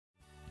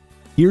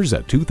Here's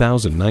a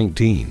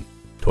 2019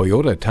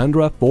 Toyota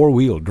Tundra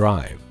 4-wheel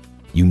drive.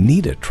 You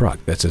need a truck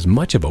that's as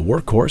much of a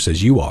workhorse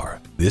as you are.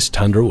 This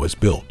Tundra was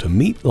built to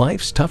meet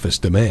life's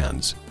toughest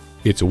demands.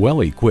 It's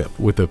well equipped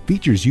with the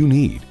features you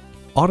need: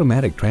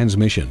 automatic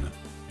transmission,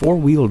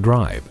 4-wheel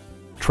drive,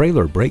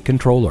 trailer brake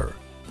controller,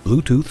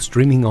 Bluetooth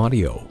streaming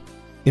audio,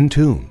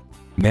 in-tune,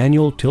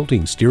 manual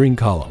tilting steering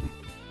column,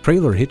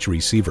 trailer hitch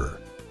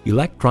receiver,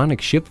 electronic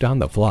shift on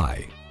the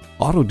fly,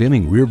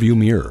 auto-dimming rearview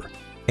mirror,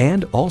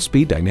 and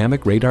all-speed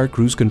dynamic radar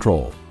cruise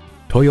control.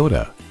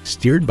 Toyota,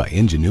 steered by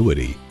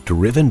ingenuity,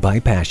 driven by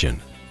passion.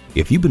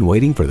 If you've been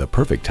waiting for the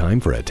perfect time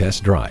for a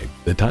test drive,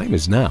 the time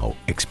is now.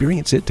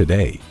 Experience it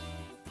today.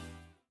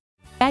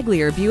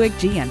 Baglier Buick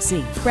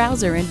GMC.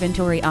 Browse our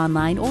inventory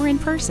online or in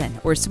person,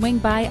 or swing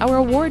by our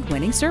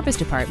award-winning service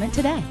department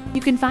today. You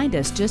can find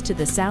us just to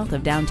the south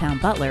of downtown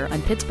Butler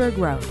on Pittsburgh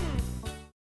Road.